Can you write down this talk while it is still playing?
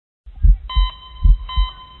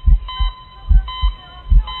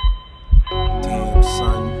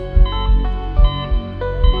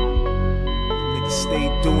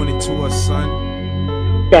what, son?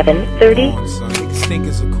 7:30. Come on, son. Niggas think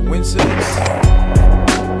it's a coincidence.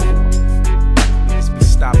 Niggas be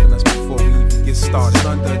stopping us before we even get started.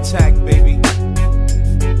 Under attack, baby.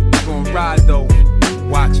 We gon' ride though.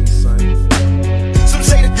 Watching, son. Some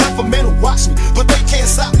say the government will watch me, but they can't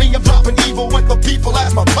stop me. I'm dropping evil with the people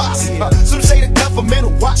as my posse. Some say the government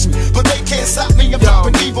will watch me, but they can't stop me. I'm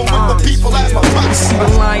dropping evil with the people as my posse. See the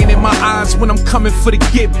lion in my eyes when I'm coming for the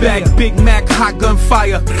get back. Big Mac, hot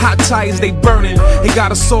gunfire, hot tires, they burning. They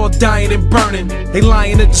got us all dying and burning. They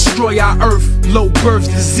lying to destroy our earth. Low birth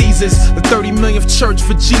diseases, the 30 millionth church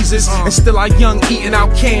for Jesus. And still our young eating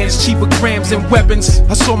out cans, cheaper grams and weapons.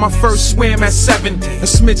 I saw my first swam at 7, a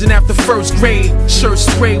smidgen after first grade. Shirt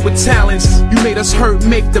sprayed with talents. You made us hurt,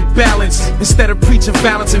 make the balance. Instead of preaching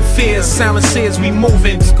violence and fear, silence says we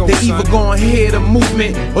moving. They either gon' hear the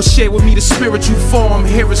movement or share with me the spiritual form.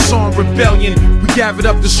 Hear a song, rebellion. We gathered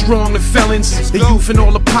up the strong, the felons, the youth and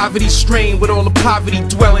all the poverty strain with all the poverty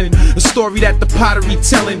dwelling. A story that the pottery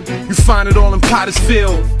telling. You find it all in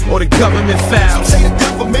Pottersville or the government files. Some say the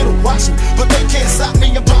government will watch me, but they can't stop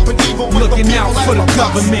me. I'm dropping evil with Looking the out for the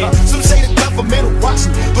government. Some say the government will watch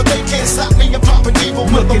me, but they can't stop me. I'm dropping evil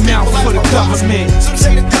with the Looking out for the government. Some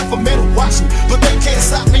say the government will watch me, but they can't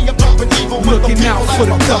stop me. I'm dropping evil with the Looking out for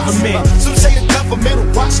the government. Some say the government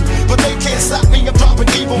will watch me, but they can't stop me. I'm dropping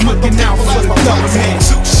evil with the Looking out for the government.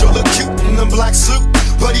 Suit sure look cute in the black suit,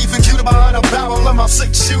 but even cuter behind a barrel of my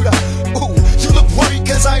 6-shooter. Ooh, you look worried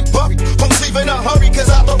cause I ain't buried. Punks leave in a hurry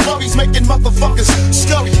cause I thought worries making motherfuckers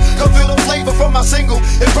scurry. Come feel the flavor from my single.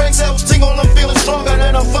 It brings cells tingle. I'm feeling stronger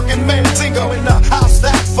than a fucking man tingle. In the house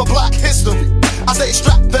that for black history. I stay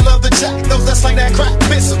strapped and love the jack. Those that slang that crack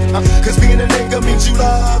miss 'em. Cause being a nigga means you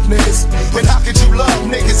love niggas. But how could you love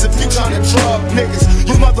niggas if you tryna drug niggas?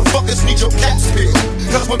 You motherfuckers need your caps peeled.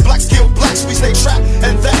 Cause when blacks kill blacks, we stay trapped,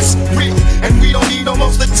 and that's real. And we don't need no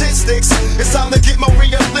more statistics. It's time to get more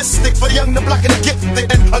realistic for the young, the black, and the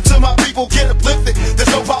gifted. And until my people get uplifted, there's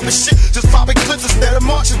no poppin' shit, just popping clips instead of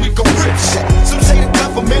marching. We gon' rip shit. Some say the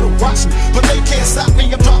government will watch me, but they can't stop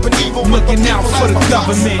me. I'm dropping evil. Looking out for the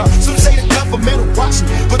government. Some say the government will watch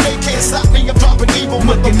me, but they can't stop me. I'm dropping evil.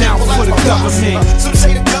 Looking out for the government. Some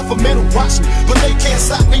say the government will watch me, but they can't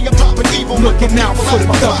stop me. I'm dropping evil. Looking out for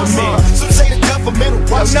the government. Some say the government will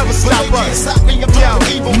watch me, never but stop they can't us. stop me. I'm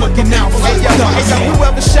dropping evil. Looking out for the government.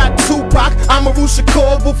 Whoever shot Tupac, Amaru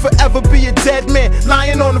Shakur will forever be a dead man.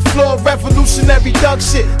 Lying on the floor, revolutionary thug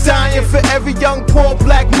shit. Dying for every young poor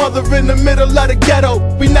black mother in the middle of the ghetto.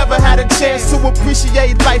 We never had a chance to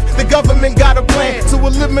appreciate life. The government got a plan to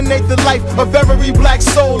eliminate the life of every black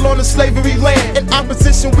soul on the slavery land. In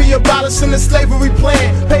opposition, we abolishing the slavery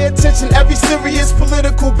plan. Pay attention, every serious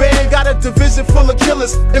political band got a division full of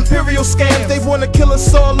killers. Imperial scams, they wanna kill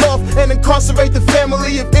us all off and incarcerate the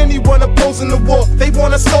family of anyone opposing the war. They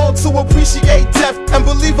want us all to appreciate death and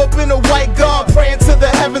believe up in a white God, praying to the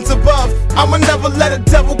heavens above. I'ma never let a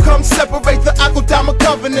devil come separate the Akudama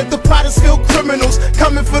covenant. The Pottersville criminals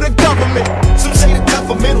coming for the government. Some say the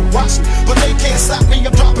government will watch me, but they can't stop me.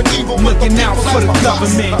 I'm dropping evil. Looking out for the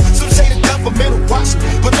government. Some say the government will watch me,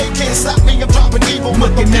 but they can't stop me. I'm dropping evil.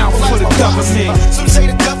 Looking out for the government. Some say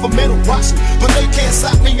the government will watch me, but they can't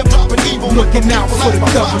stop me. I'm dropping evil. Looking out for the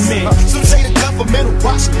government. Some say the government will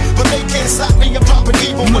watch me, but they can't stop me. I'm dropping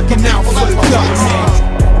evil. Looking out for the government.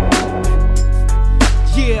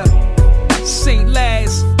 Yeah, St.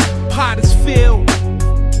 Laz, Pottersville,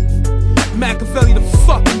 Machiavelli the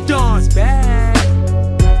fucking Don. Bad.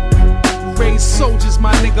 Raised soldiers,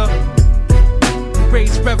 my nigga.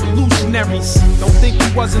 Raised revolutionaries. Don't think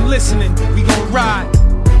we wasn't listening. We gon' ride.